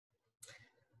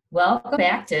Welcome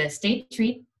back to State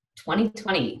Treat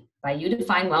 2020 by You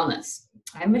Define Wellness.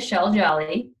 I'm Michelle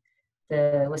Jolly,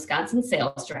 the Wisconsin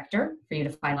Sales Director for You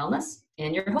Define Wellness,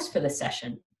 and your host for this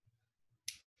session.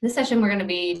 This session, we're going to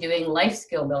be doing life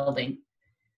skill building.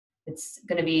 It's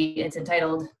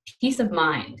entitled Peace of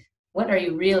Mind. What are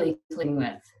you really dealing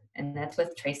with? And that's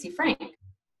with Tracy Frank.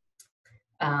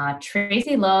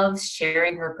 Tracy loves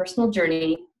sharing her personal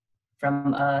journey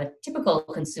from a typical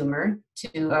consumer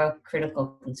to a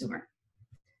critical consumer.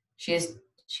 She has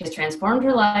transformed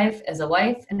her life as a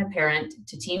wife and a parent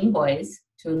to teen boys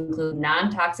to include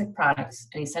non-toxic products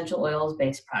and essential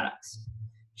oils-based products.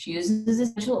 She uses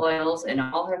essential oils in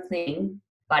all her cleaning,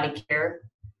 body care,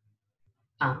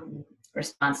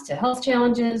 response to health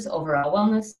challenges, overall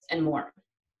wellness, and more.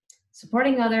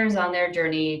 Supporting others on their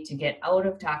journey to get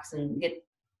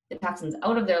the toxins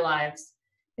out of their lives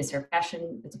is her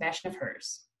passion. It's a passion of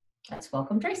hers. Let's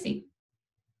welcome Tracy.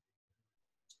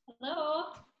 Hello.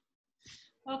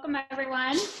 Welcome,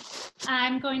 everyone.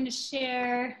 I'm going to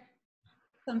share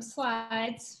some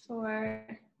slides for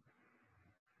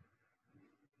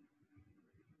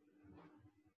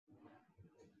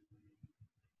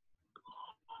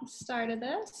the start of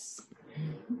this.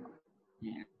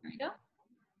 There we go.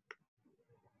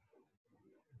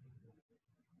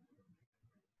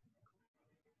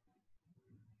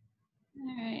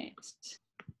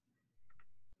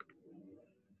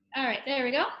 All right, there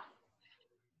we go.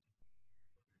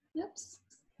 Oops.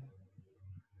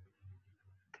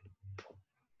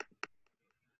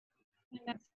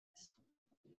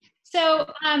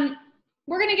 So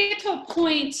we're going to get to a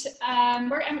point, I'm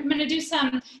going to do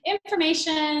some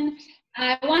information.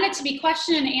 I want it to be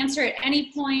question and answer at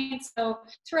any point. So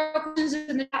throw questions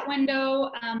in the chat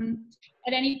window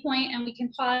at any point and we can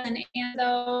pause and answer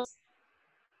those.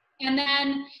 And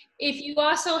then if you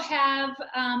also have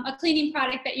a cleaning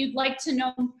product that you'd like to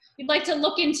know, you'd like to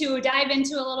look into or dive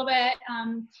into a little bit,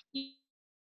 and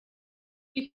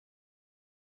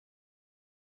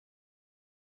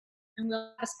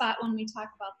we'll have a spot when we talk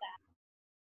about that.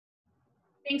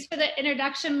 Thanks for the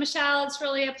introduction, Michelle. It's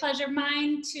really a pleasure of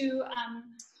mine to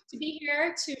be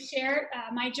here to share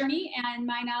my journey and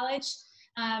my knowledge.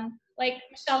 Like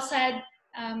Michelle said,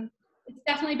 it's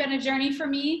definitely been a journey for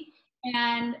me,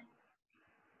 and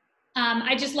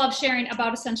I just love sharing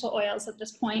about essential oils at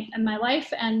this point in my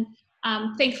life, and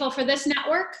I'm thankful for this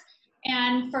network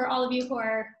and for all of you who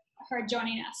are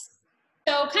joining us.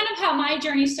 So kind of how my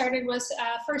journey started was,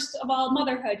 first of all,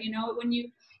 motherhood. You know, when you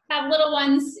have little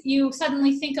ones, you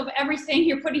suddenly think of everything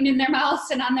you're putting in their mouths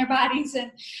and on their bodies,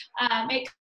 and it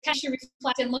kind of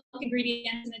reflect and look at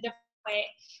ingredients in a different way.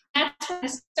 That's when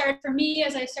it started for me,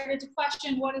 as I started to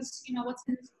question what's in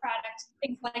this product,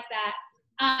 things like that.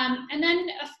 And then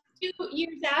a few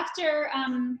years after I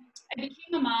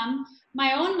became a mom,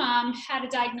 my own mom had a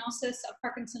diagnosis of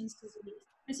Parkinson's disease.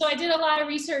 And so I did a lot of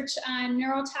research on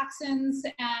neurotoxins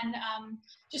and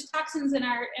just toxins in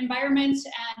our environment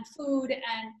and food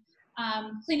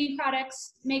and cleaning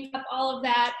products, makeup, all of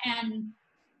that. And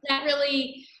that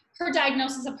really, her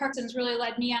diagnosis of Parkinson's really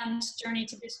led me on this journey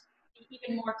to just be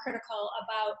even more critical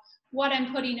about what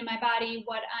I'm putting in my body,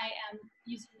 what I am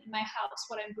using in my house,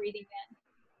 what I'm breathing in.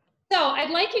 So I'd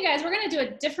like you guys, we're going to do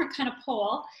a different kind of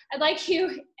poll. I'd like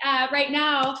you right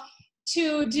now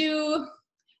to do,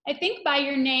 I think by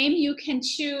your name, you can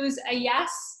choose a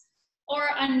yes or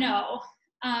a no.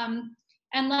 And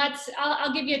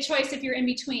I'll give you a choice if you're in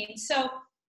between. So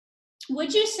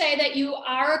would you say that you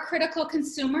are a critical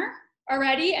consumer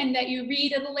already and that you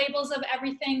read the labels of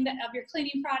everything of your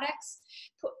cleaning products?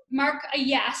 Mark a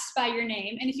yes by your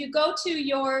name. And if you go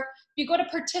to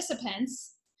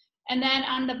participants, and then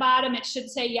on the bottom it should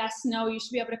say yes, no, you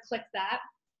should be able to click that.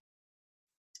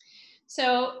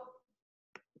 So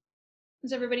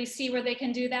does everybody see where they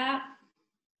can do that?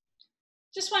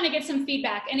 Just want to get some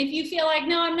feedback. And if you feel like,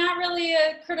 no, I'm not really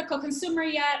a critical consumer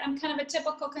yet, I'm kind of a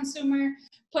typical consumer,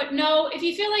 put no. If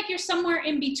you feel like you're somewhere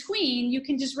in between, you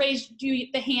can just do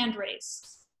the hand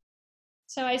raise.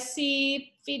 So I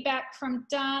see feedback from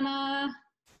Donna.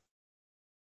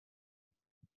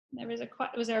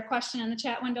 Was there a question in the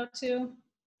chat window too?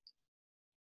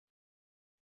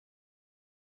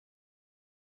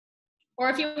 Or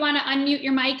if you want to unmute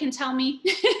your mic and tell me.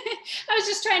 I was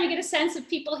just trying to get a sense of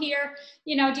people here.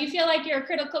 You know, do you feel like you're a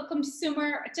critical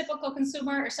consumer, a typical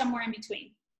consumer, or somewhere in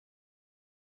between?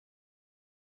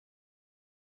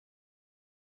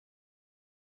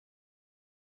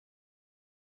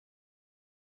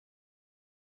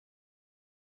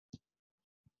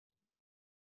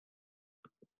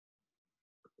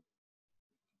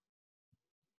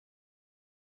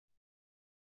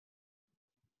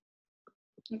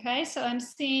 Okay, so I'm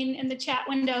seeing in the chat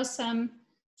window some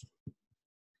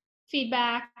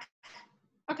feedback.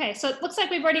 Okay, so it looks like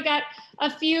we've already got a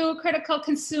few critical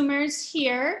consumers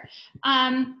here.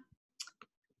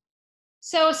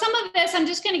 So some of this, I'm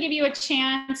just going to give you a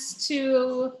chance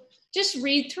to just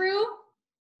read through.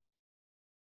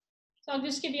 So I'll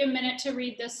just give you a minute to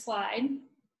read this slide.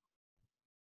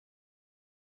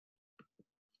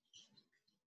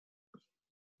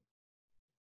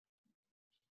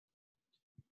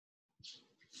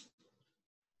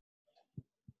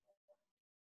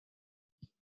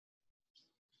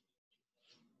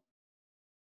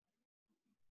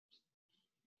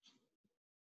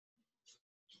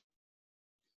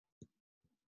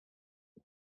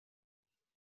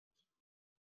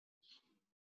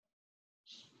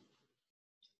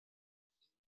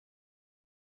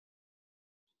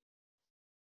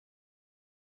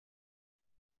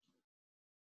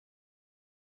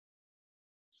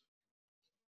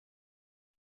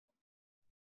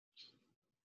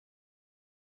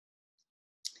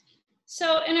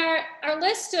 So in our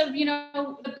list of,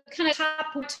 the kind of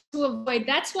top to avoid,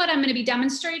 that's what I'm going to be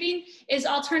demonstrating is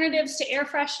alternatives to air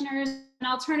fresheners, an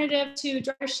alternative to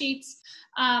dryer sheets,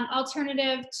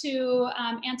 alternative to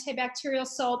antibacterial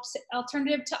soaps,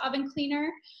 alternative to oven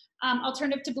cleaner,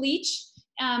 alternative to bleach.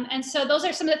 And so those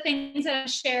are some of the things that I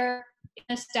share in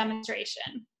this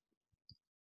demonstration.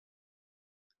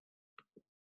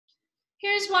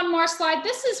 Here's one more slide.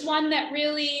 This is one that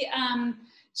really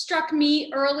struck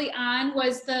me early on,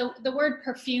 was the word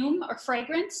perfume or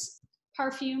fragrance,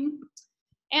 parfum.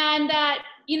 And that,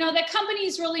 that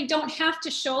companies really don't have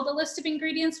to show the list of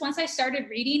ingredients. Once I started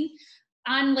reading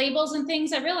on labels and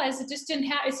things, I realized it just didn't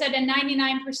have, it said a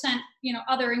 99%,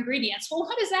 other ingredients. Well,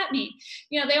 what does that mean?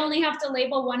 They only have to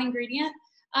label one ingredient.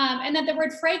 And then the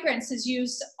word fragrance is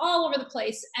used all over the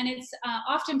place, and it's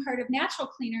often part of natural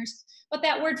cleaners, but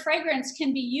that word fragrance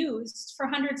can be used for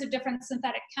hundreds of different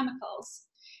synthetic chemicals.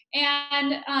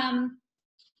 And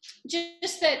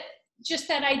just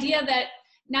that idea that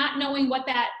not knowing what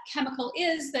that chemical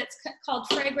is that's called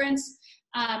fragrance,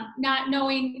 not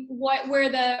knowing where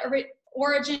the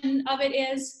origin of it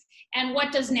is, and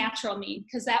what does natural mean,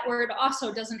 because that word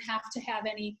also doesn't have to have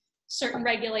any certain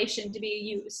regulation to be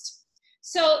used.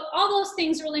 So all those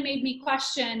things really made me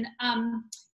question,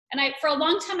 and for a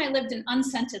long time, I lived an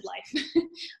unscented life.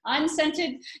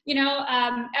 Unscented,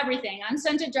 everything.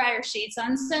 Unscented dryer sheets,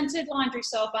 unscented laundry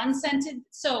soap, unscented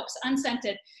soaps,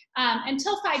 unscented,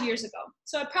 until 5 years ago.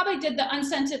 So I probably did the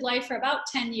unscented life for about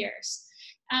 10 years.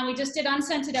 We just did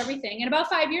unscented everything. And about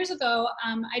 5 years ago,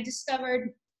 I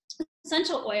discovered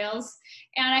essential oils,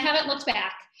 and I haven't looked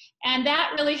back. And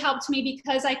that really helped me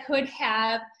because I could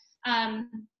have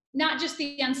not just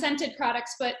the unscented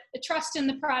products, but the trust in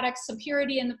the products, some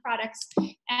purity in the products,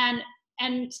 and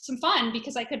some fun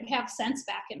because I could have scents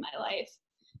back in my life.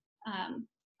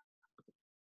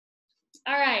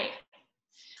 All right.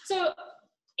 So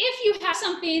if you have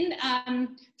something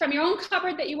from your own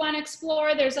cupboard that you want to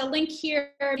explore, there's a link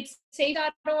here,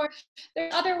 safe.org.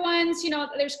 There's other ones,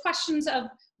 there's questions of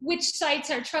which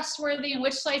sites are trustworthy and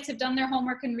which sites have done their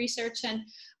homework and research and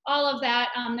all of that.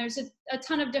 There's a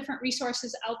ton of different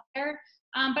resources out there.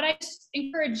 But I just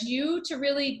encourage you to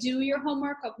really do your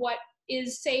homework of what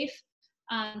is safe.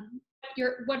 The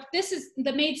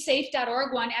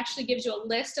madesafe.org one actually gives you a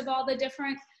list of all the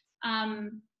different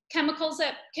chemicals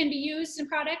that can be used in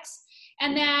products.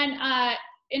 And then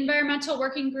environmental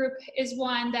working group is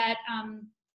one that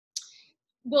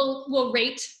will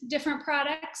rate different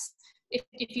products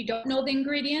if you don't know the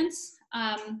ingredients.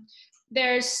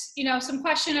 There's, some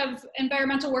question of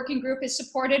environmental working group is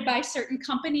supported by certain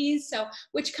companies. So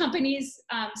which companies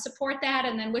support that,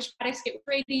 and then which products get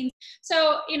ratings.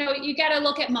 So, you got to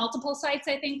look at multiple sites,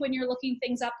 I think, when you're looking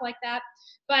things up like that.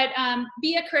 But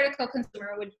be a critical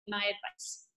consumer would be my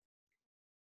advice.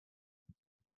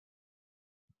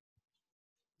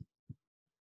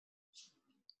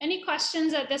 Any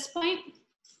questions at this point?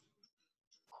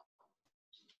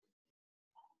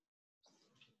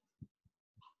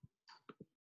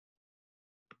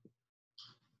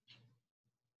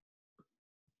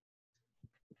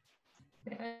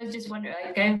 I was just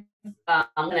wondering,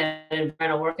 I'm in an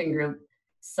environmental working group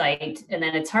site, and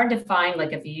then it's hard to find,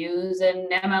 like, if you use an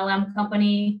MLM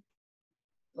company,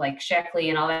 like Sheckley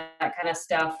and all that kind of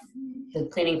stuff, the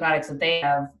cleaning products that they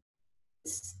have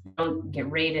don't get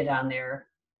rated on there.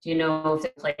 Do you know if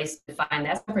there's a place to find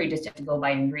that stuff, or you just have to go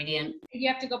by ingredient?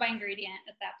 You have to go by ingredient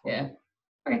at that point.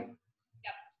 Yeah. Okay.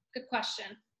 Yep. Good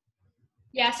question.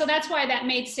 Yeah, so that's why that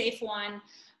Made Safe one,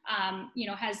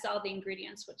 has all the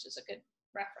ingredients, which is a good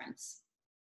reference.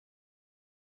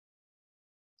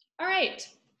 All right.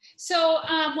 So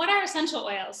what are essential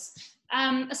oils?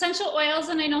 Essential oils,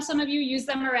 and I know some of you use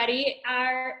them already,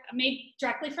 are made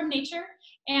directly from nature.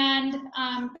 And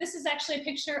this is actually a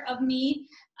picture of me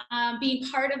being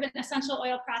part of an essential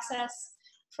oil process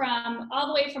from all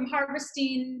the way from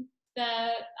harvesting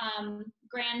the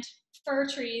grand fir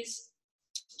trees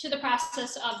to the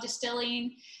process of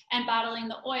distilling and bottling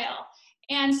the oil.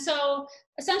 And so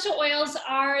essential oils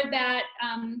are that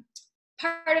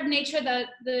part of nature that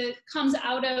comes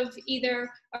out of either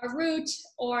a root,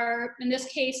 or in this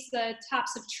case, the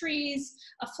tops of trees,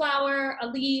 a flower, a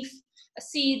leaf, a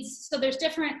seeds. So there's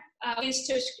different ways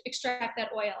to extract that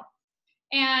oil.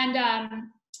 And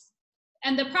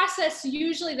the process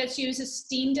usually that's used is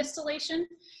steam distillation.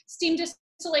 Steam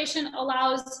distillation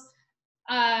allows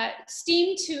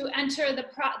steam to enter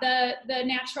the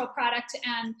natural product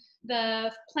and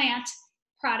the plant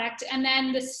product, and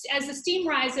then as the steam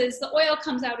rises, the oil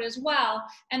comes out as well,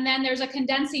 and then there's a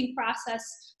condensing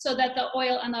process so that the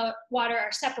oil and the water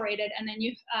are separated, and then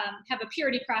you have a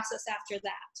purity process after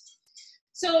that.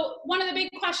 So one of the big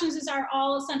questions is, are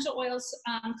all essential oils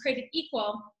created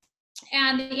equal?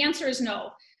 And the answer is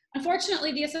no.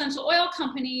 Unfortunately, the essential oil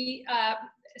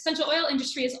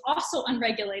industry is also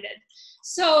unregulated.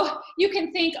 So you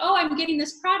can think, oh, I'm getting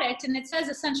this product and it says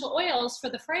essential oils for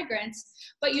the fragrance,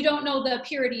 but you don't know the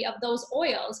purity of those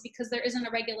oils because there isn't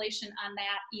a regulation on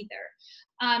that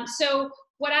either. So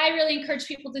what I really encourage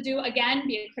people to do, again,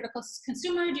 be a critical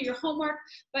consumer, do your homework,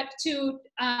 but to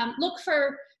look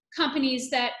for companies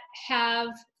that have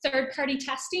third-party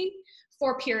testing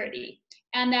for purity,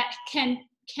 and that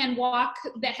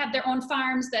that have their own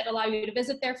farms, that allow you to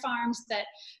visit their farms, that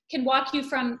can walk you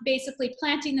from basically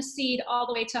planting the seed all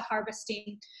the way to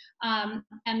harvesting and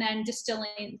then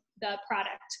distilling the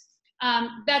product.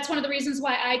 That's one of the reasons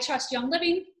why I trust Young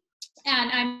Living,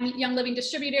 and I'm Young Living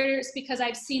distributors, because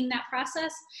I've seen that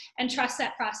process and trust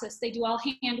that process. They do all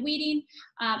hand weeding.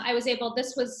 At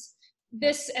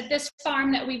this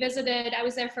farm that we visited, I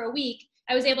was there for a week.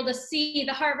 I was able to see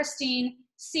the harvesting,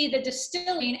 see the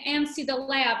distilling, and see the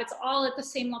lab. It's all at the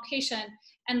same location.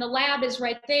 And the lab is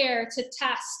right there to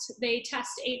test. They test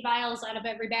 8 vials out of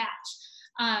every batch.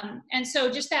 And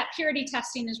so just that purity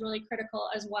testing is really critical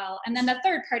as well. And then the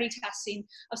third-party testing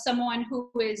of someone who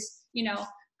is,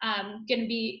 going to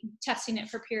be testing it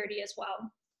for purity as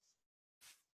well.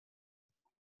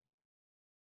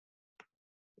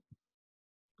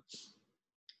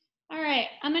 All right,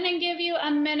 I'm going to give you a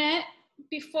minute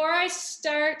before I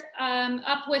start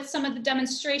up with some of the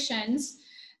demonstrations.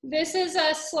 This is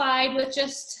a slide with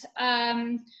just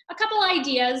a couple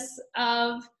ideas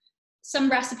of some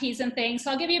recipes and things.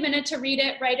 So I'll give you a minute to read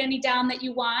it, write any down that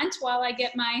you want while I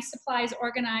get my supplies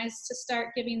organized to start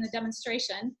giving the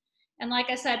demonstration. And like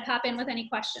I said, pop in with any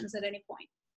questions at any point.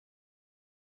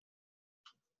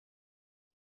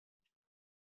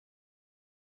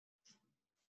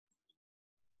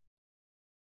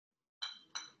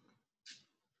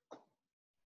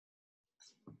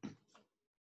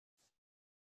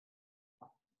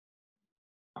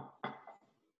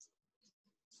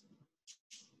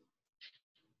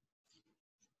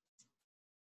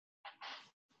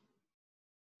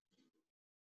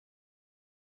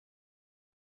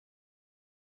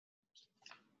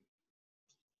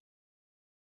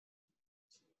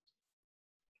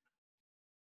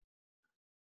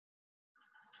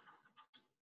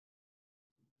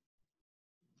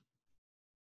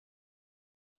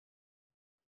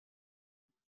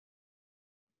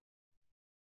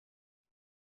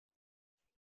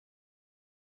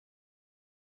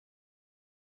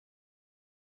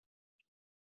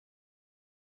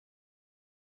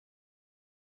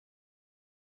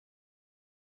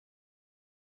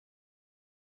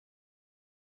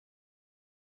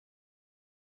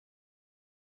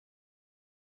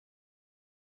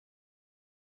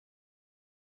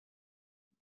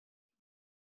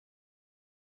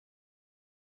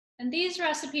 And these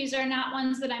recipes are not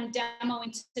ones that I'm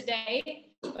demoing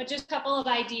today, but just a couple of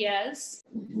ideas.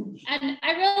 And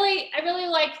I really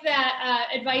like that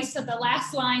advice of the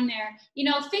last line there.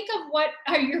 Think of what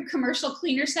are your commercial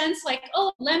cleaner scents, like,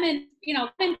 oh, lemon,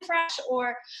 lemon fresh,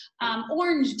 or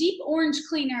orange, deep orange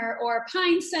cleaner, or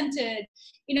pine scented,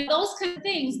 those kind of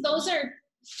things. Those are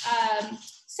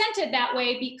scented that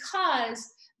way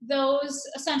because those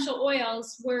essential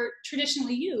oils were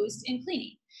traditionally used in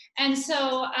cleaning. And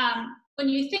so when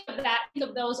you think of that, think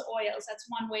of those oils. That's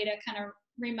one way to kind of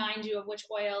remind you of which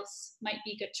oils might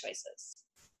be good choices.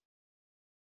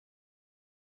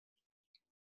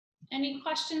 Any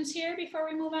questions here before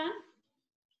we move on?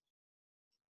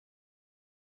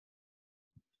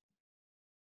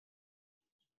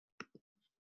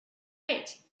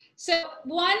 Great. So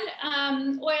one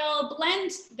oil blend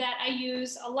that I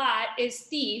use a lot is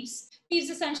Thieves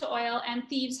Essential Oil and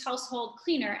Thieves Household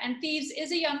Cleaner. And Thieves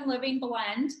is a Young Living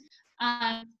blend.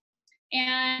 And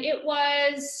it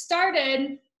was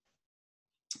started,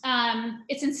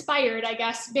 it's inspired, I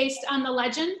guess, based on the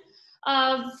legend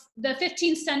of the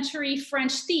 15th century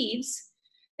French thieves.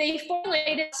 They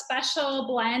formulated a special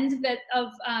blend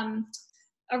of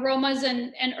aromas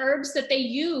and herbs that they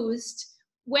used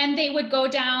when they would go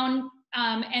down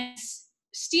and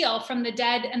steal from the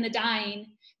dead and the dying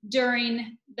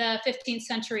during the 15th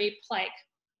century plague.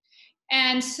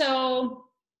 And so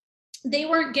they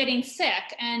weren't getting sick.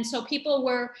 And so people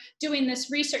were doing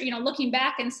this research, looking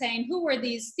back and saying, who were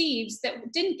these thieves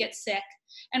that didn't get sick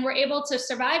and were able to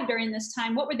survive during this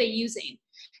time? What were they using?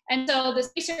 And so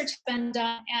this research has been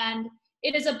done, and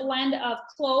it is a blend of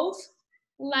clove,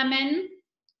 lemon,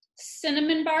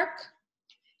 cinnamon bark,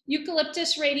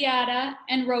 eucalyptus radiata,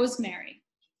 and rosemary.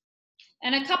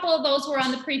 And a couple of those were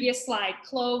on the previous slide,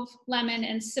 clove, lemon,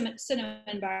 and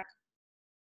cinnamon bark.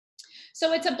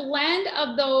 So it's a blend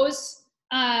of those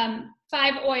 5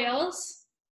 oils.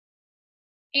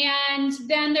 And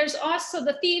then there's also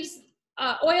the Thieves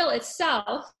oil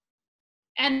itself.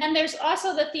 And then there's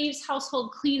also the Thieves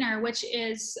Household Cleaner, which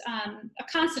is a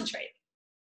concentrate.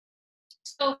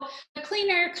 So the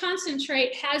cleaner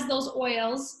concentrate has those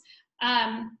oils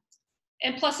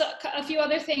and plus a few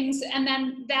other things. And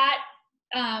then that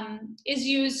is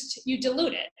used, you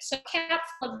dilute it. So a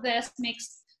capful of this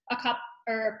makes a cup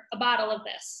or a bottle of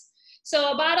this.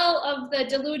 So a bottle of the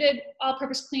diluted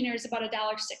all-purpose cleaner is about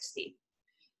 $1.60.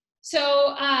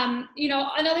 So,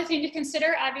 another thing to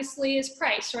consider obviously is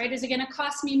price, right? Is it gonna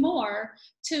cost me more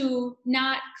to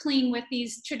not clean with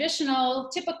these traditional,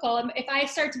 typical, if I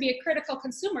start to be a critical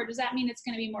consumer, does that mean it's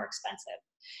gonna be more expensive?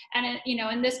 And,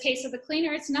 in this case of the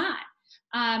cleaner, it's not.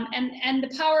 And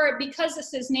the power, because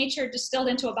this is nature distilled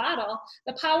into a bottle,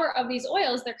 the power of these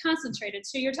oils, they're concentrated.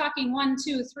 So you're talking 1,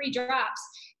 2, 3 drops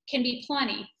can be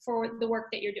plenty for the work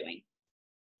that you're doing.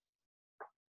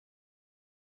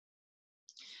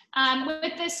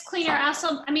 With this cleaner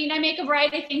also, I make a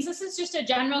variety of things. This is just a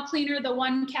general cleaner, the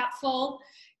 1 capful.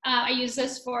 I use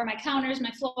this for my counters,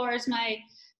 my floors, my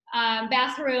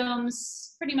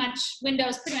bathrooms, pretty much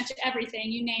windows, pretty much everything,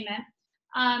 you name it.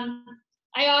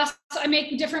 I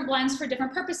make different blends for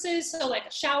different purposes. So like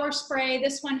a shower spray,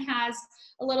 this one has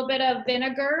a little bit of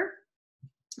vinegar,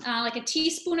 like a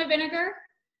teaspoon of vinegar,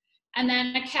 and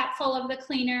then a capful of the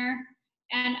cleaner.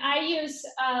 And I use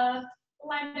a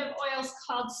blend of oils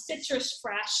called Citrus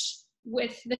Fresh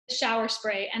with the shower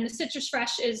spray. And the Citrus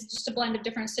Fresh is just a blend of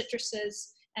different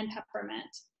citruses and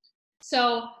peppermint.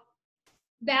 So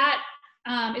that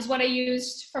is what I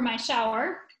used for my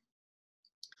shower.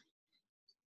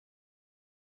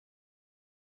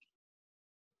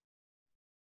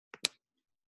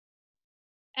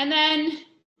 And then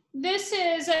this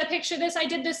is a picture of this. I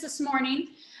did this morning.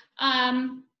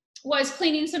 Was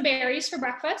cleaning some berries for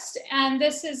breakfast. And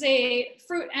this is a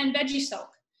fruit and veggie soak.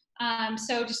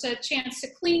 So just a chance to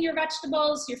clean your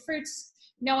vegetables, your fruits,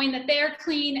 knowing that they're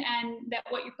clean and that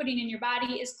what you're putting in your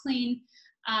body is clean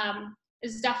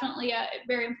is definitely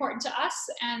very important to us.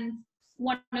 And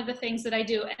one of the things that I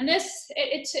do. And this,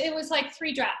 it was like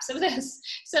 3 drops of this.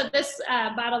 So this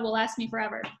bottle will last me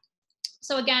forever.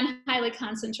 So again, highly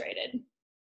concentrated.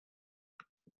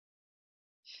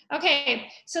 Okay,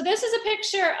 so this is a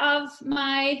picture of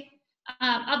my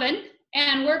oven,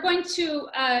 and we're going to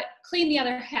clean the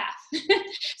other half.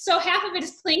 So half of it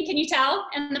is clean, can you tell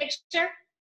in the picture?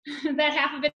 That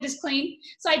half of it is clean.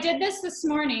 So I did this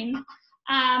morning,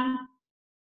 and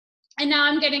now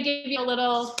I'm gonna give you a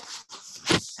little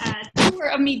tour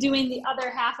of me doing the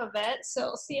other half of it. So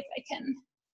we'll see if I can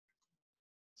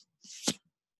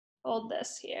hold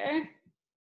this here.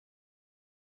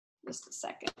 Just a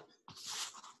second.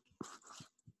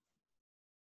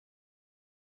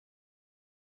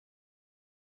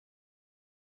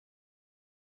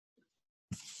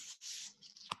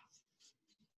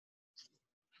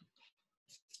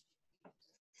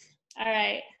 All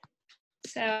right,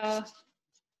 so.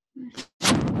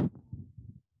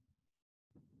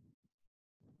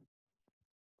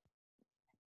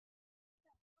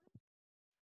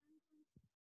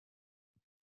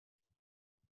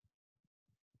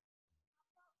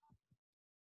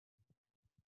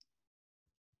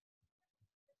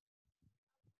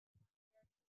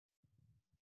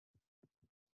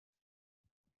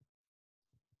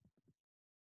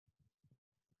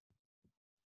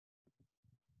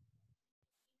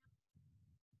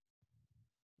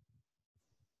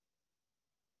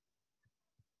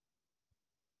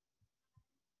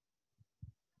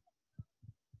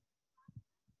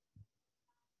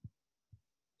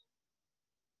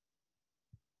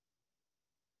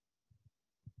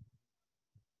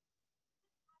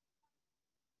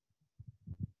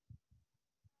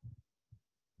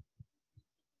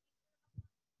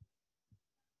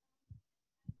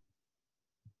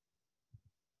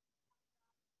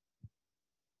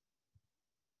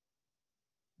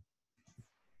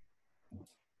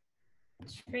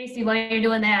 Tracy, while you're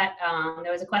doing that,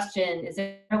 there was a question, is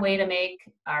there a way to make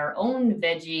our own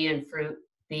veggie and fruit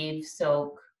thieves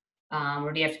soak,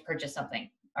 or do you have to purchase something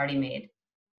already made?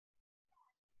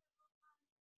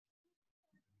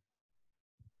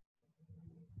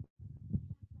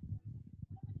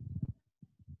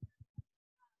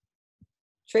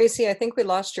 Tracy, I think we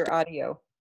lost your audio.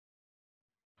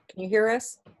 Can you hear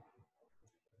us?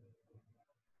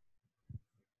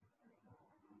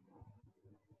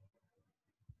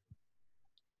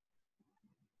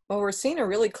 Well, we're seeing a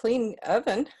really clean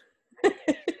oven.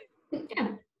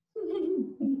 Yeah.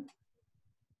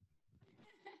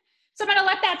 So I'm gonna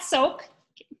let that soak.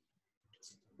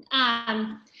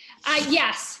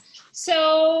 Yes.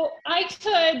 So I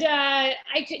could,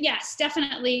 yes,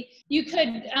 definitely. You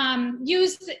could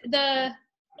use the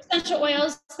essential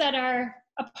oils that are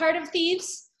a part of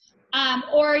thieves,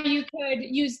 or you could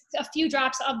use a few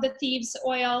drops of the thieves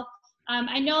oil.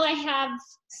 I know I have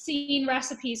seen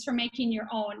recipes for making your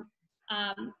own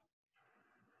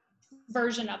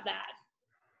version of that.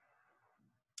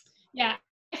 Yeah.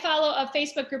 I follow a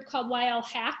Facebook group called YL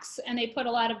Hacks, and they put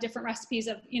a lot of different recipes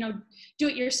of, do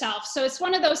it yourself. So it's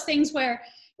one of those things where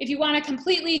if you want to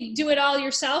completely do it all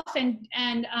yourself and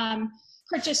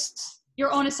purchase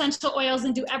your own essential oils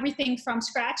and do everything from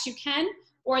scratch, you can.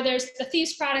 Or there's the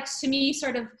Thieves products, to me,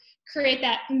 sort of create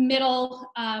that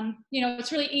middle,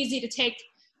 it's really easy to take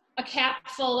a cap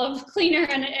full of cleaner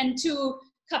and 2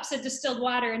 cups of distilled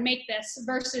water and make this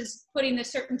versus putting the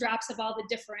certain drops of all the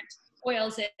different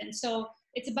oils in. So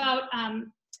it's about,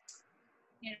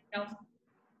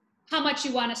 how much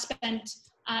you want to spend,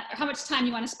 how much time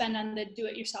you want to spend on the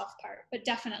do-it-yourself part. But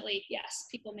definitely, yes,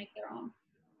 people make their own.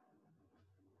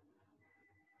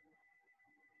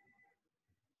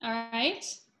 All right.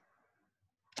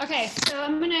 Okay, so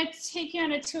I'm going to take you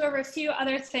on a tour of a few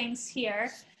other things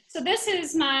here. So this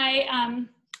is my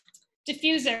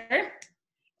diffuser,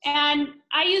 and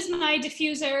I use my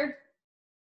diffuser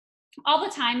all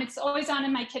the time. It's always on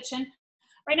in my kitchen.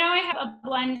 Right now I have a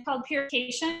blend called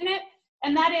Purification in it,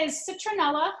 and that is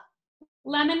citronella,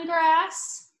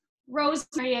 lemongrass,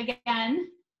 rosemary again,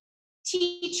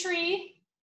 tea tree,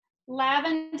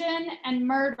 lavender, and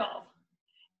myrtle.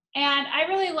 And I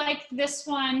really like this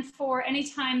one for any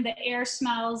time the air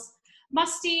smells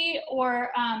musty or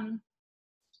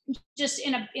just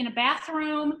in a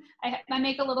bathroom. I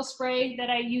make a little spray that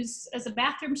I use as a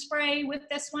bathroom spray with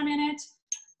this one in it.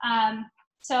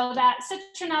 So that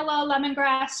citronella,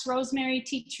 lemongrass, rosemary,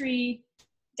 tea tree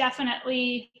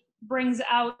definitely brings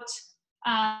out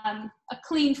a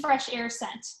clean, fresh air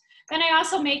scent. Then I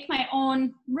also make my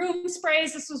own room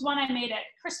sprays. This was one I made at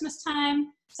Christmas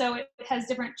time. So it has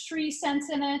different tree scents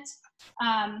in it.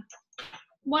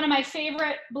 One of my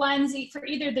favorite blends for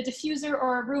either the diffuser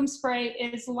or a room spray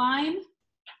is lime.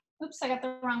 Oops, I got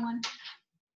the wrong one.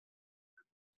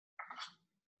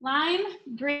 Lime,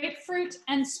 grapefruit,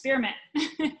 and spearmint.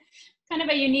 Kind of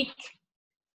a unique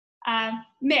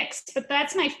mix, but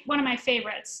that's one of my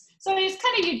favorites. So it's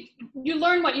kind of, you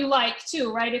learn what you like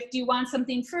too, right? If do you want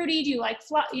something fruity, do you like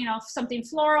something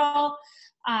floral,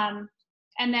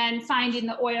 and then finding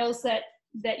the oils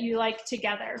that you like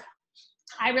together.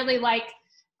 I really like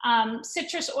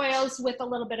citrus oils with a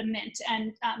little bit of mint,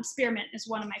 and spearmint is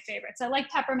one of my favorites. I like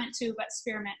peppermint too, but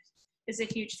spearmint is a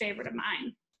huge favorite of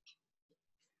mine.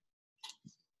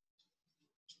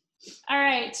 All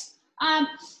right,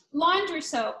 laundry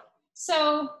soap.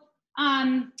 So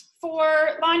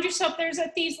for laundry soap, there's a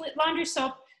Thieves laundry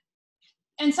soap,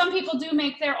 and some people do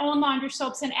make their own laundry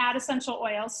soaps and add essential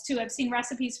oils too. I've seen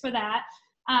recipes for that.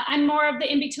 I'm more of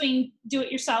the in-between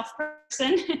do-it-yourself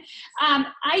person.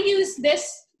 I use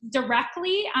this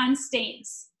directly on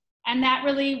stains, and that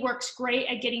really works great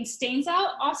at getting stains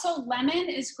out. Also, lemon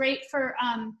is great for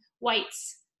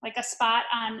whites, like a spot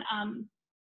on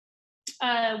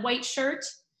a white shirt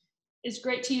is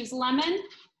great to use lemon.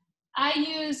 I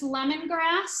use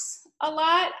lemongrass a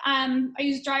lot. I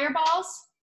use dryer balls.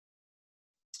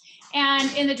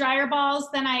 And in the dryer balls,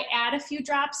 then I add a few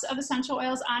drops of essential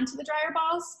oils onto the dryer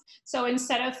balls. So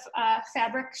instead of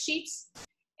fabric sheets.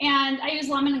 And I use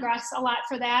lemongrass a lot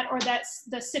for that, or that's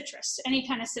the citrus, any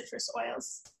kind of citrus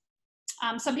oils.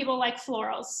 Some people like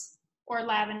florals or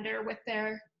lavender with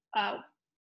their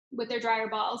dryer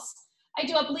balls. I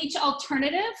do a bleach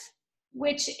alternative,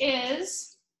 which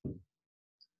is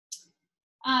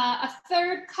a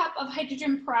 1/3 cup of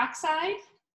hydrogen peroxide.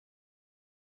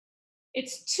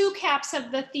 It's 2 caps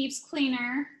of the Thieves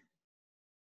Cleaner,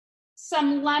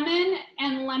 some lemon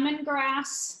and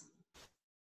lemongrass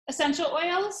essential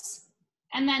oils,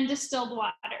 and then distilled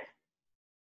water.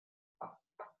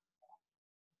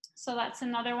 So that's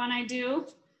another one I do.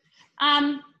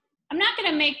 I'm not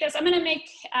gonna make this, I'm gonna make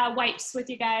wipes with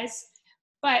you guys,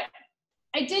 but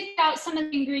I did out some of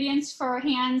the ingredients for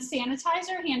hand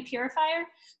sanitizer, hand purifier.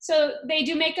 So they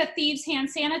do make a Thieves hand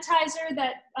sanitizer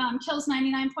that kills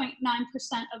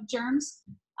 99.9% of germs.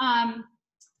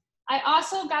 I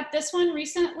also got this one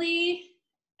recently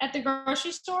at the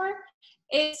grocery store.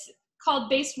 It's called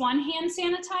Base One hand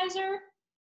sanitizer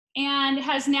and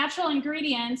has natural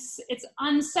ingredients. It's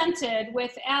unscented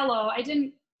with aloe. I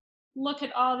didn't look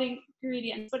at all the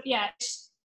ingredients, but yeah,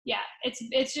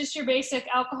 it's just your basic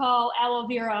alcohol, aloe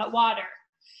vera, water,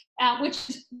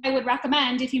 which I would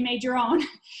recommend if you made your own.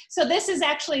 So this is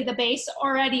actually the base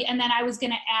already, and then I was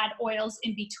gonna add oils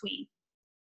in between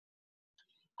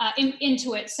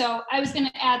into it. So I was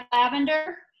gonna add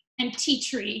lavender and tea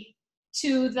tree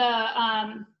to the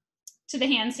hand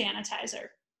sanitizer,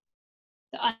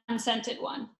 the unscented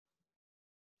one.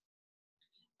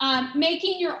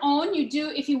 Making your own, you do,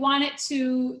 if you want it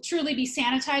to truly be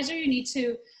sanitizer, you need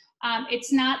to,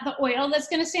 it's not the oil that's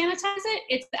gonna sanitize it,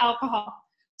 it's the alcohol.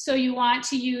 So you want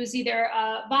to use either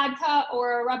vodka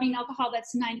or rubbing alcohol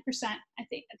that's 90%, I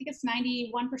think it's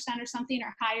 91% or something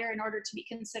or higher in order to be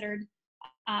considered.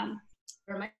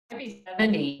 Or it might be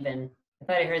 70 even. I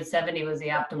thought I heard 70 was the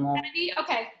optimal. 70,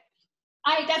 okay.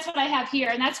 That's what I have here,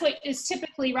 and that's what is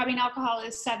typically rubbing alcohol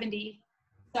is 70.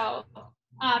 So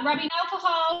rubbing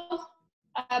alcohol,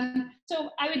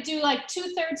 so I would do like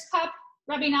 2/3 cup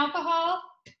rubbing alcohol,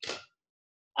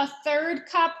 1/3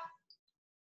 cup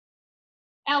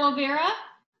aloe vera.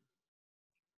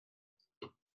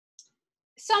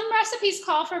 Some recipes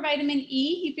call for vitamin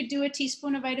E. You could do a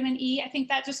teaspoon of vitamin E. I think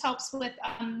that just helps with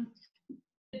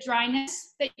the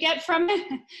dryness that you get from it.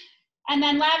 And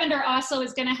then lavender also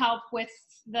is gonna help with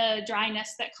the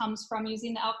dryness that comes from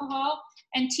using the alcohol.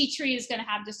 And tea tree is gonna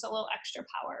have just a little extra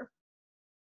power.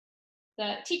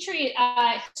 The tea tree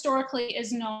historically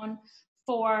is known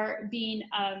for being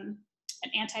an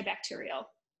antibacterial.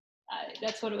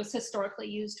 That's what it was historically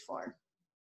used for.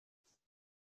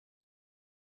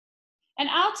 And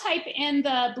I'll type in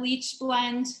the bleach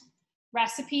blend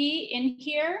recipe in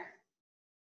here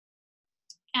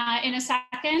in a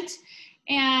second.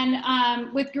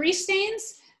 And with grease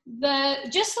stains,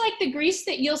 just like the grease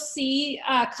that you'll see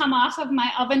come off of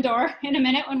my oven door in a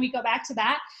minute when we go back to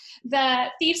that,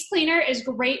 the Thieves Cleaner is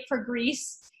great for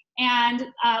grease,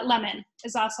 and lemon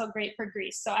is also great for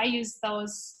grease. So I use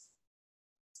those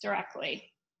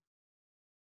directly.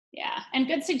 Yeah, and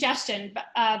good suggestion.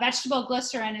 Vegetable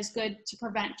glycerin is good to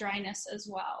prevent dryness as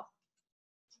well.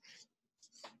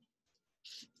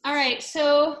 All right,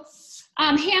 so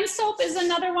hand soap is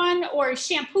another one, or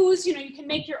shampoos. You know, you can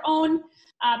make your own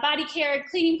body care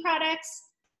cleaning products.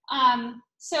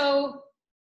 So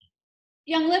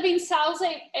Young Living sells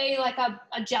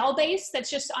a gel base that's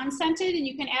just unscented, and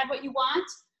you can add what you want.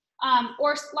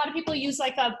 Or a lot of people use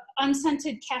like a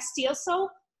unscented Castile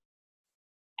soap,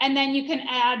 and then you can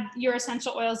add your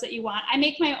essential oils that you want. I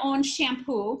make my own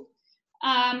shampoo.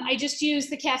 I just use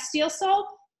the Castile soap,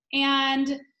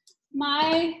 and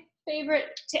my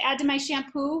favorite to add to my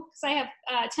shampoo, because I have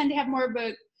tend to have more of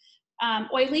a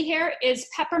oily hair, is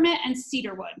peppermint and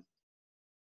cedarwood.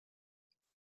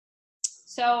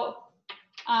 So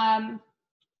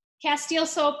Castile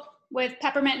soap with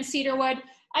peppermint and cedarwood.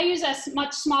 I use a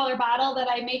much smaller bottle that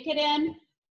I make it in,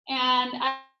 and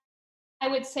I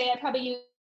would say I probably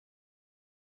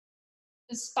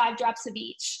use 5 drops of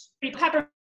each. Peppermint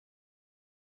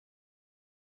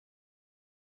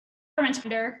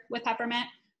with peppermint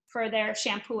for their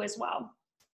shampoo as well.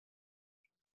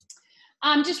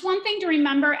 Just one thing to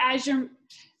remember as you're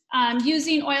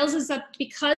using oils is that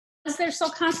because they're so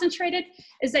concentrated,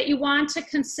 is that you want to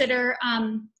consider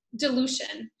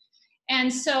dilution.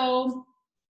 And so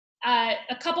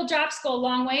a couple drops go a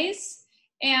long ways.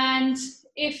 And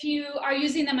if you are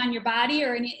using them on your body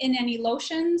or in any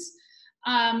lotions,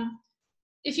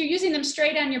 if you're using them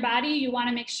straight on your body, you want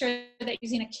to make sure that you're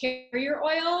using a carrier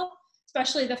oil,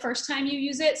 especially the first time you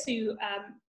use it,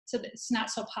 so that it's not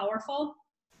so powerful.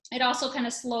 It also kind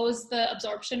of slows the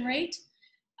absorption rate.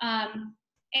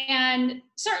 And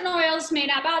certain oils may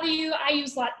not bother you. I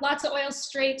use lots of oils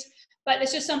straight, but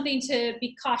it's just something to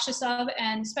be cautious of,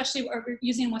 and especially when we're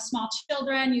using them with small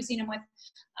children, using them with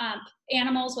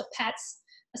animals, with pets.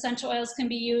 Essential oils can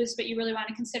be used, but you really want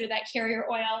to consider that carrier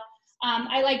oil.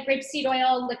 I like grapeseed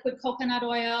oil, liquid coconut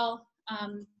oil,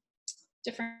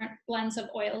 different blends of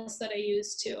oils that I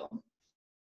use too.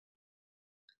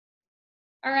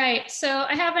 All right, so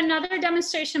I have another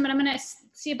demonstration, but I'm gonna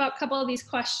see about a couple of these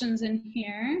questions in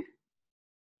here.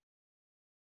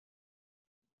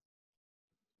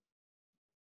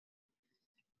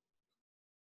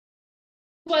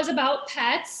 was about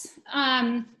pets.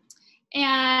 And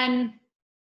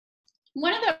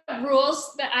one of the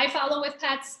rules that I follow with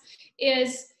pets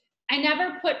is I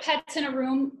never put pets in a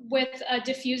room with a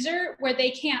diffuser where they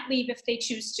can't leave if they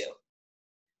choose to.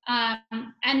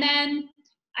 And then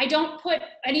I don't put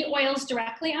any oils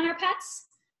directly on our pets.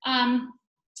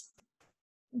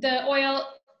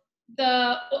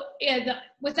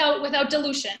 Without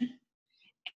dilution.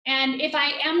 And if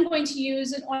I am going to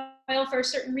use an oil for a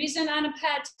certain reason on a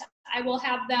pet, I will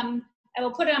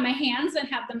put it on my hands and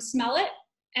have them smell it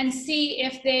and see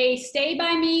if they stay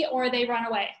by me or they run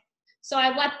away. So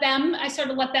I sort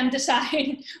of let them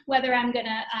decide whether I'm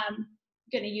gonna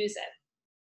use it.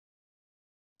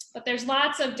 But there's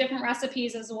lots of different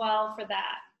recipes as well for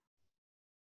that.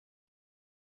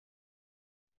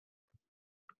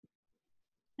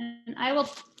 And I will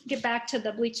get back to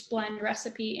the bleach blend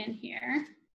recipe in here.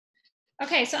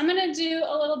 Okay, so I'm gonna do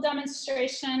a little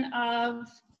demonstration of,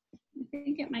 I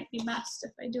think it might be best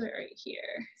if I do it right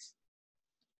here.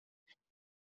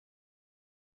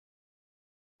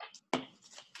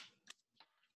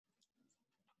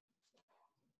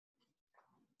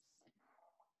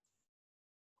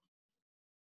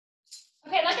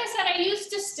 Okay, like I said, I use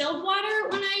distilled water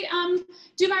when I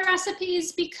do my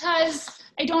recipes because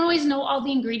I don't always know all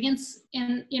the ingredients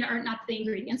in, or not the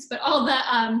ingredients, but all the,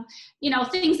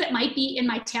 things that might be in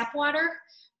my tap water.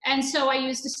 And so I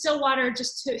use distilled water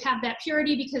just to have that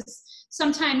purity because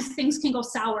sometimes things can go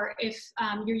sour if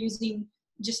you're using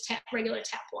just regular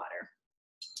tap water.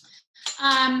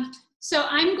 So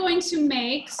I'm going to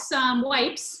make some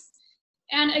wipes.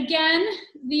 And again,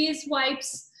 these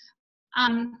wipes,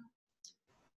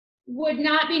 would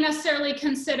not be necessarily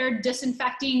considered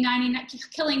disinfecting,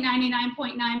 killing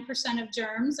 99.9% of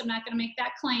germs. I'm not going to make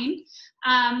that claim.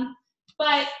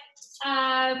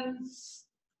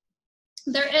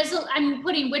 There is, I'm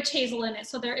putting witch hazel in it,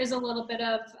 so there is a little bit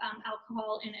of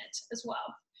alcohol in it as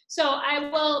well. So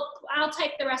I'll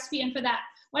type the recipe in for that.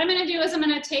 What I'm going to do is I'm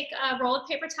going to take a roll of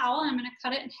paper towel and I'm going to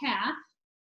cut it in half.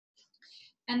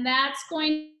 And that's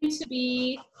going to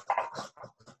be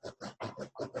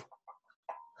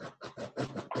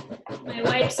my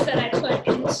wipes that I put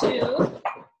into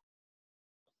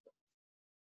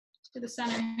the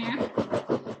center here,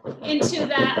 into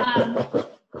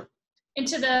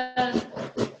the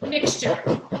mixture.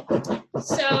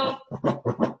 So I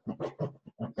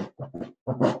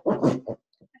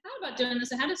thought about doing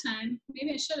this ahead of time.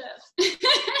 Maybe I should have.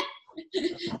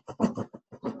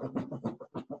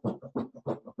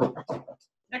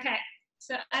 Okay,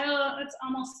 so it's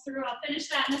almost through. I'll finish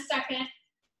that in a second.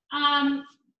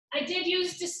 I did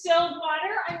use distilled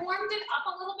water. I warmed it up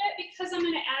a little bit because I'm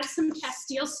going to add some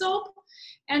Castile soap.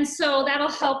 And so that'll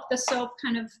help the soap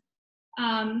kind of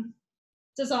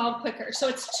dissolve quicker. So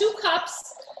it's 2 cups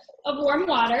of warm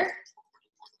water.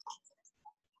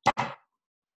 2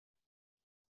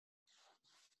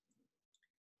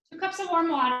 cups of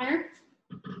warm water.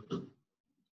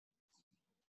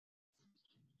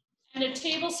 And a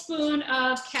tablespoon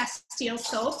of Castile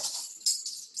soap.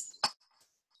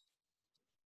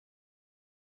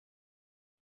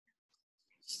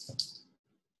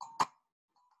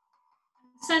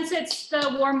 Since it's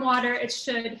the warm water, it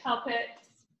should help it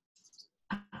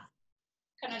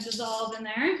kind of dissolve in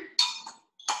there.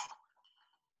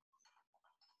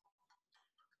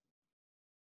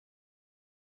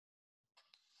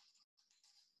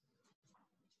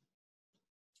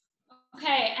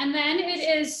 Okay, and then it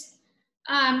is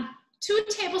 2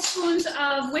 tablespoons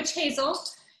of witch hazel.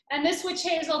 And this witch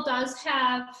hazel does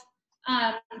have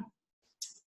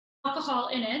alcohol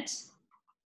in it.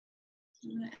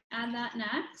 I'm going to add that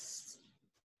next.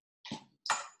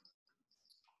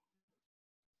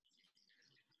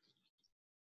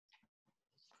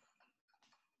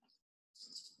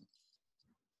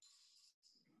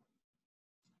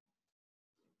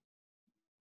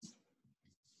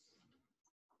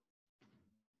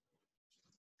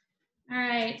 All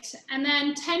right, and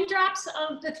then 10 drops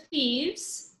of the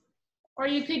thieves, or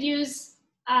you could use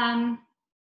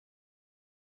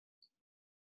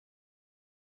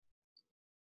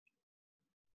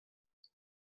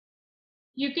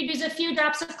a few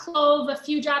drops of clove, a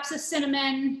few drops of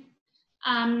cinnamon,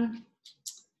 a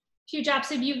few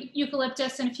drops of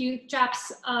eucalyptus, and a few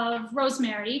drops of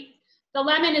rosemary. The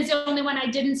lemon is the only one I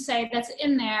didn't say that's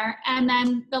in there. And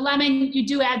then the lemon, you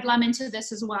do add lemon to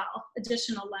this as well,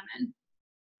 additional lemon.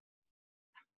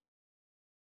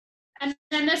 And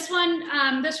then this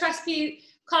one, this recipe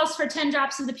calls for 10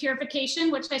 drops of the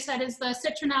purification, which I said is the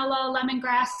citronella,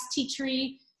 lemongrass, tea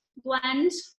tree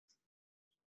blend.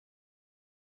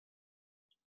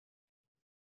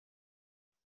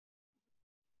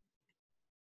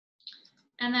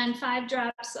 and then 5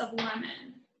 drops of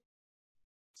lemon.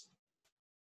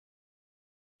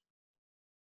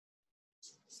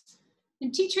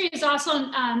 And tea tree is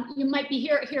also, you might be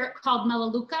hear it called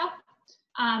melaleuca,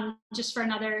 just for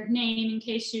another name in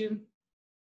case you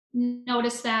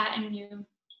notice that and you,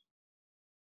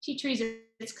 tea trees is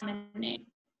its common name.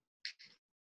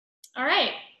 All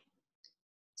right,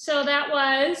 so that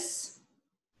was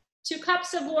 2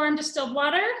 cups of warm distilled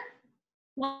water,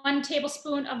 1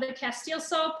 tablespoon of the Castile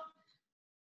soap,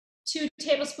 2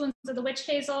 tablespoons of the witch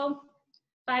hazel,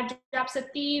 5 drops of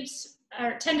thieves,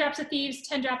 or 10 drops of thieves,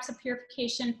 10 drops of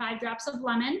purification, 5 drops of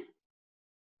lemon.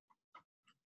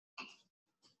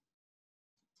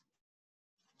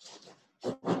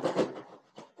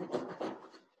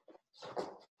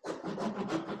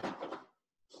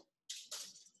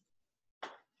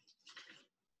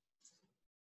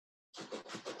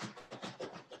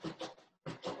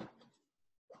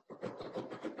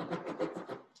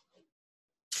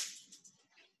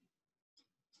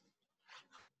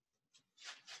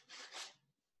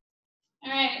 All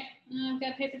right, I've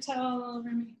got paper towel all over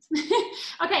me.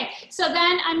 Okay, so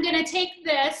then I'm gonna take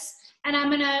this and I'm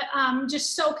gonna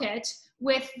just soak it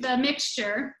with the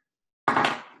mixture.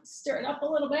 Stir it up a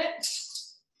little bit.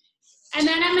 And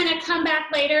then I'm gonna come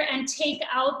back later and take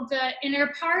out the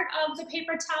inner part of the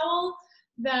paper towel,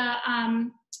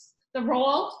 the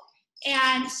roll,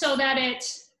 and so that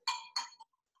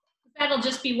that'll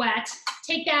just be wet.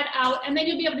 Take that out, and then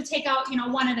you'll be able to take out, you know,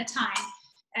 one at a time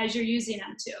as you're using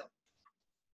them too.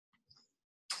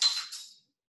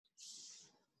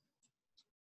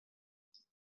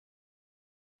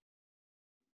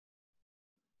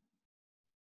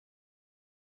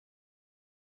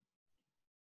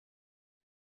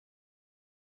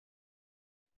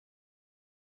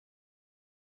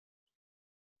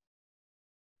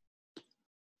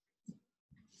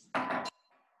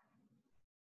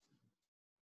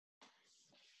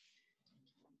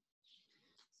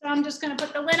 So I'm just gonna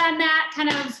put the lid on that, kind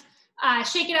of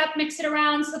shake it up, mix it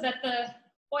around so that the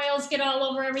oils get all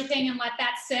over everything and let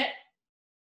that sit.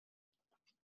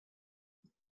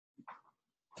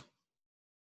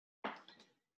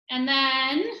 And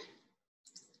then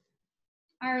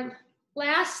our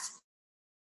last,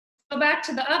 go back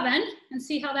to the oven and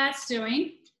see how that's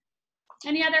doing.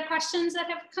 Any other questions that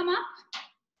have come up?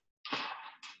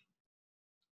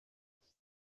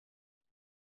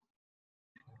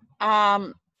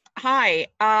 Hi,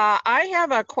 I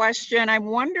have a question. I'm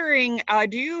wondering,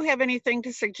 do you have anything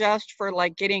to suggest for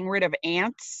like getting rid of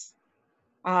ants?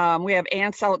 We have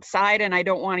ants outside and I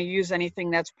don't want to use anything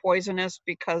that's poisonous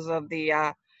because of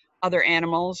the other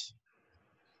animals.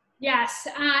 Yes,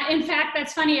 in fact,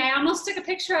 that's funny. I almost took a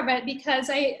picture of it because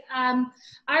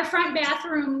our front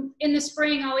bathroom in the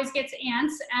spring always gets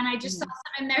ants, and I just saw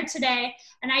some in there today,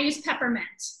 and I use peppermint.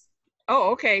 Oh,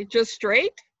 okay, just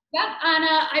straight? Yep,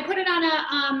 I put it on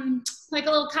a like a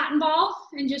little cotton ball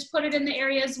and just put it in the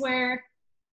areas where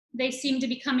they seem to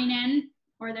be coming in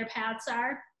or their paths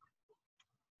are.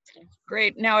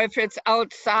 Great. Now, if it's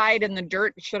outside in the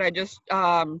dirt, should I just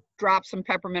drop some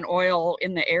peppermint oil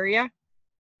in the area?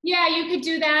 Yeah, you could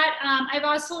do that. I've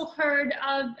also heard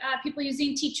of people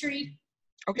using tea tree.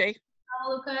 Okay.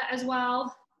 Melaleuca as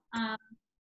well.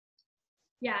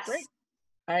 Yes. Great.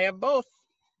 I have both.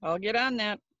 I'll get on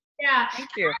that. Yeah. Thank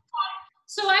you.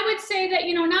 So I would say that,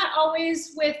 you know, not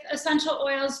always with essential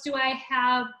oils do I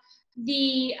have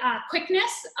the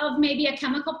quickness of maybe a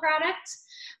chemical product.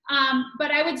 But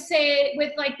I would say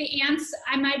with like the ants,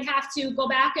 I might have to go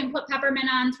back and put peppermint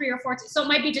on 3 or 4. So it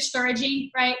might be discouraging,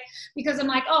 right? Because I'm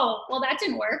like, oh, well, that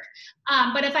didn't work.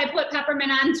 But if I put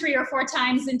peppermint on 3 or 4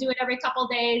 times and do it every couple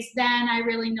days, then I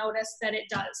really notice that it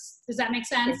does. Does that make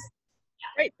sense? Okay. Yeah.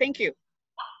 Great, thank you.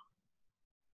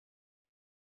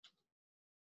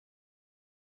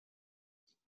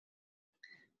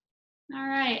 All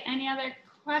right, any other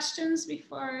questions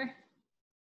before?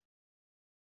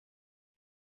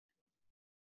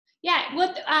 Yeah,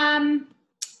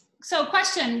 so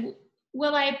question,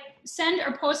 will I send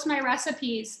or post my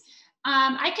recipes?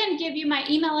 I can give you my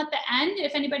email at the end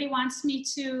if anybody wants me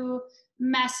to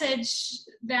message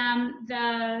them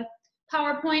the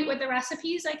PowerPoint with the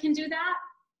recipes, I can do that.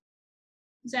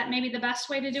 Is that maybe the best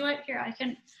way to do it? Here, I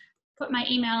can put my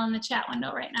email in the chat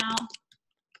window right now.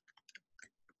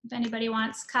 If anybody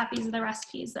wants copies of the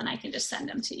recipes, then I can just send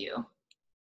them to you.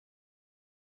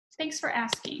 Thanks for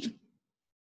asking.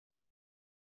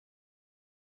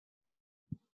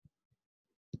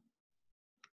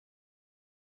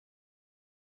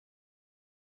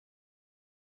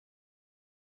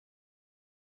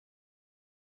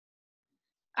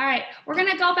 All right, we're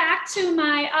gonna go back to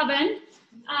my oven.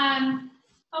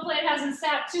 Hopefully it hasn't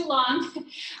sat too long.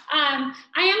 I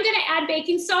am going to add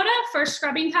baking soda for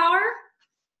scrubbing power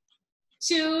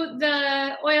to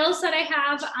the oils that I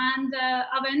have on the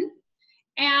oven.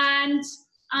 And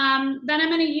then I'm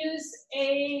going to use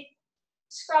a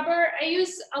scrubber. I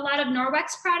use a lot of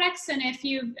Norwex products, and if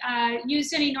you've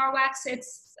used any Norwex,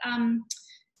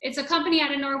 it's a company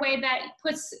out of Norway that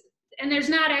puts, and there's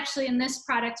not actually in this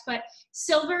product, but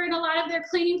silver in a lot of their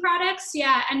cleaning products.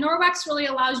 Yeah, and Norwex really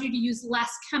allows you to use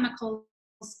less chemicals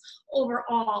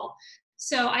overall.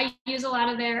 So I use a lot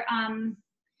of their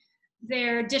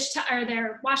or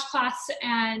their washcloths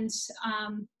and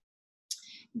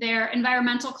their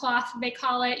environmental cloth, they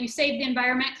call it. You save the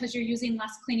environment because you're using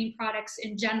less cleaning products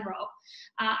in general.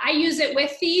 I use it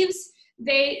with Thieves.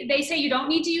 They say you don't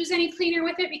need to use any cleaner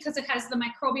with it because it has the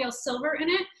microbial silver in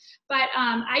it, but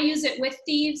I use it with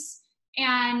Thieves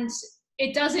and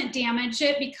it doesn't damage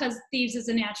it because Thieves is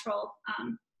a natural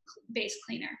base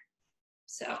cleaner.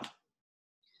 So,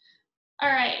 all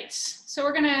right, so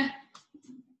we're gonna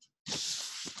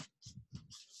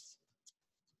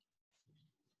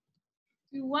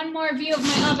do one more view of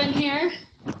my oven here.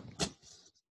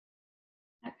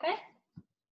 Okay.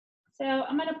 So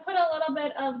I'm going to put a little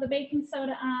bit of the baking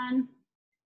soda on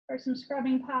for some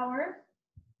scrubbing power.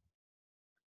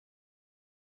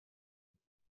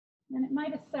 And it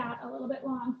might have sat a little bit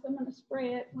long, so I'm going to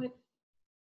spray it with,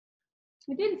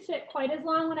 it didn't sit quite as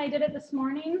long when I did it this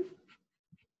morning.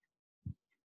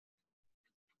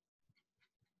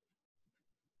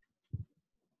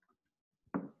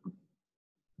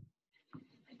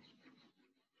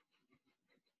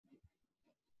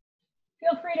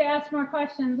 Feel free to ask more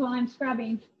questions while I'm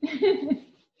scrubbing. And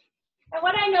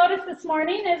what I noticed this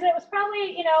morning is it was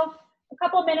probably, you know, a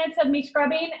couple minutes of me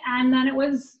scrubbing and then it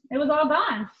was all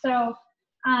gone. So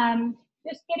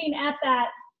just getting at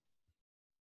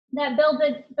that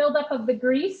buildup of the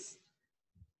grease.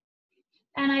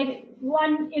 And I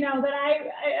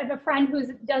have a friend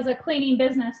who does a cleaning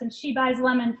business and she buys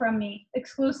lemon from me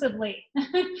exclusively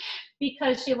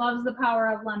because she loves the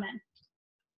power of lemon.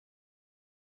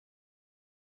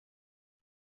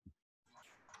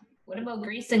 What about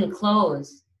grease and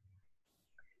clothes?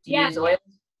 Do you use oil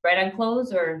right on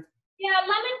clothes or? Yeah,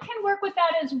 lemon can work with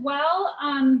that as well.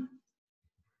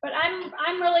 But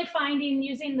I'm really finding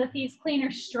using the Thieves cleaner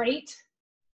straight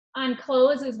on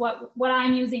clothes is what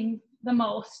I'm using the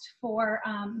most for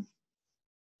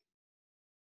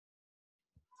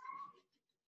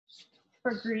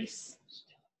grease.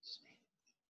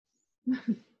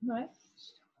 What?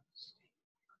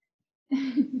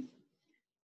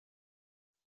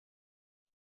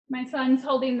 My son's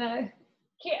holding the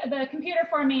computer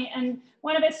for me, and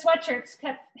one of his sweatshirts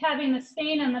kept having a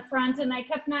stain on the front, and I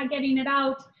kept not getting it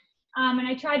out. And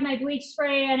I tried my bleach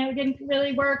spray, and it didn't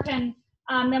really work. And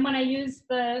then when I used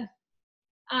the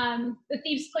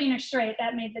Thieves cleaner straight,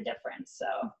 that made the difference. So,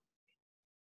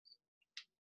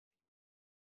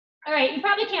 all right, you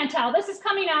probably can't tell. This is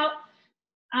coming out.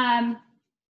 Gonna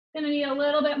need a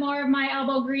little bit more of my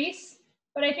elbow grease,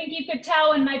 but I think you could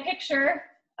tell in my picture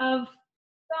of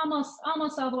almost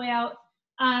all the way out.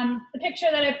 The picture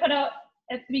that I put out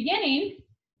at the beginning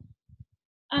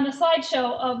on the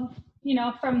slideshow of, you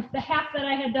know, from the half that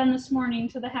I had done this morning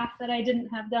to the half that I didn't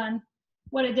have done,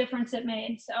 what a difference it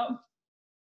made. So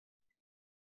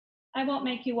I won't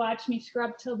make you watch me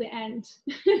scrub till the end.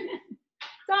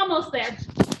 It's almost there.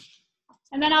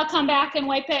 And then I'll come back and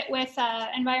wipe it with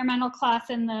environmental cloth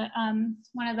in the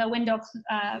one of the window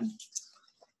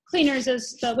cleaners,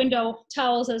 as the window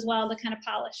towels as well, to kind of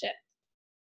polish it.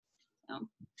 So.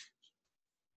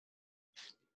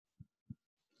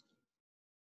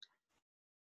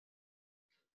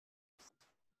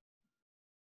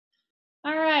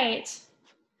 All right.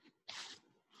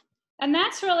 And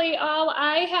that's really all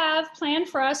I have planned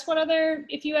for us.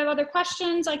 If you have other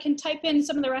questions, I can type in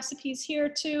some of the recipes here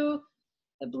too.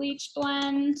 The bleach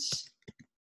blend,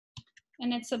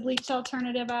 and it's a bleach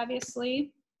alternative,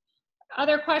 obviously.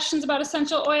 Other questions about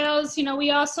essential oils, you know,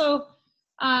 we also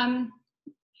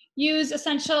use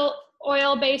essential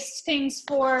oil-based things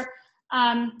for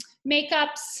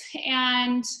makeups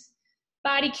and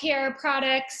body care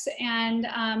products and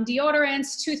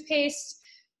deodorants, toothpaste.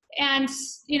 And,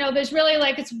 you know, there's really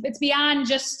it's beyond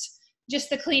just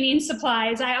the cleaning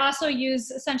supplies. I also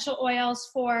use essential oils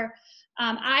for,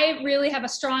 I really have a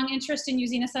strong interest in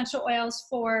using essential oils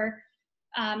for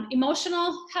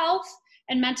emotional health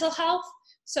and mental health.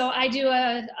 So I do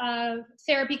a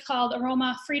therapy called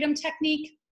Aroma Freedom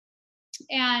Technique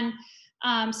and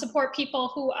support people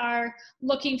who are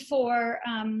looking for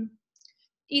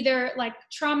either like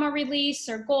trauma release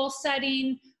or goal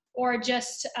setting, or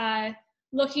just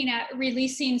looking at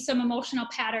releasing some emotional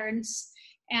patterns,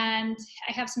 and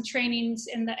I have some trainings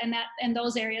in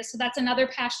those areas. So that's another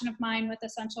passion of mine with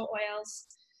essential oils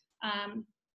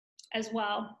as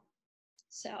well.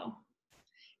 So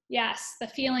yes, the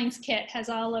Feelings Kit has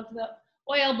all of the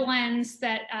oil blends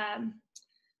that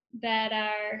that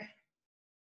are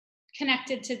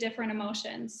connected to different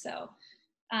emotions. So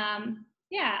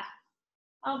yeah,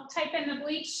 I'll type in the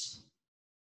bleach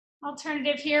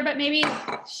alternative here, but maybe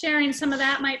sharing some of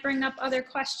that might bring up other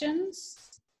questions.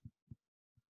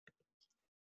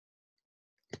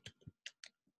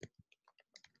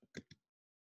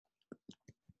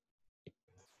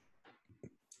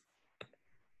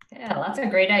 Yeah, lots of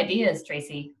great ideas,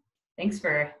 Tracy. Thanks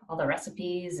for all the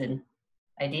recipes and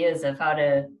ideas of how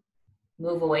to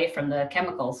move away from the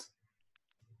chemicals.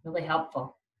 Really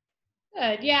helpful.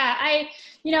 Good. Yeah,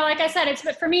 like I said,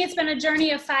 for me, it's been a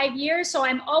journey of 5 years. So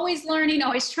I'm always learning,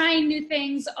 always trying new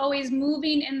things, always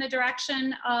moving in the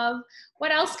direction of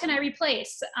what else can I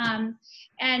replace?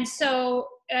 And so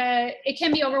it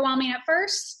can be overwhelming at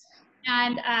first.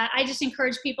 And I just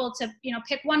encourage people to,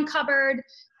 pick one cupboard,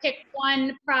 pick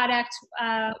one product,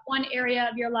 one area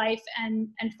of your life, and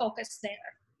focus there.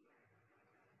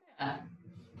 Yeah,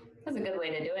 that's a good way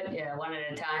to do it. Yeah, one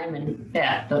at a time, and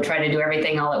yeah, don't try to do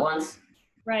everything all at once.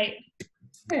 Right.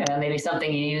 Yeah, maybe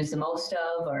something you use the most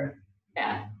of, or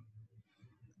yeah,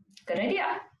 good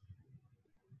idea.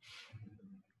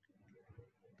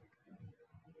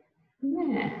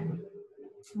 Yeah.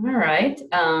 All right.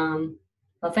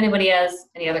 Well, if anybody has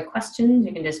any other questions,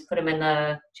 you can just put them in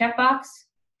the chat box.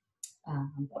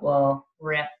 But we'll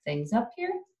wrap things up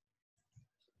here.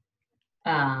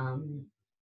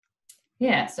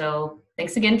 Yeah. So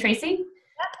thanks again, Tracy.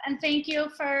 Yep, and thank you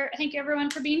everyone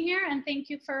for being here, and thank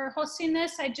you for hosting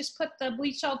this. I just put the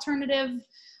bleach alternative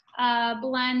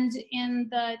blend in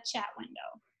the chat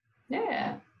window.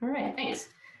 Yeah. All right. Thanks.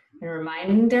 A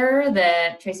reminder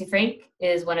that Tracy Frank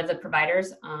is one of the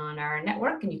providers on our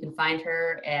network, and you can find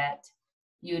her at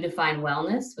You Define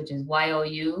Wellness, which is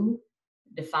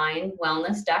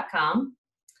youdefinewellness.com,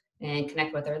 and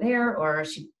connect with her there, or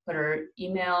she put her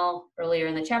email earlier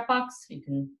in the chat box. You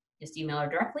can just email her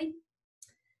directly.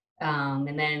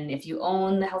 And then if you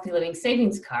own the Healthy Living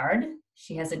Savings Card,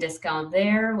 she has a discount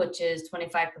there, which is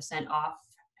 25% off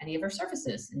any of her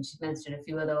services. And she mentioned a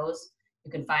few of those. You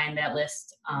can find that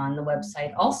list on the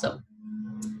website also.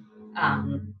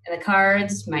 And the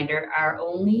cards, reminder, are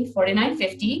only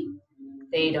 $49.50.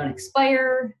 They don't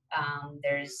expire.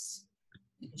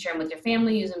 You can share them with your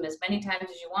family, use them as many times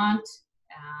as you want.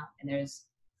 And there's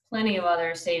plenty of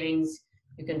other savings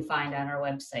you can find on our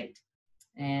website.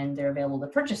 And they're available to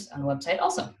purchase on the website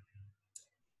also.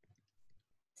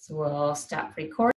 So we'll stop recording.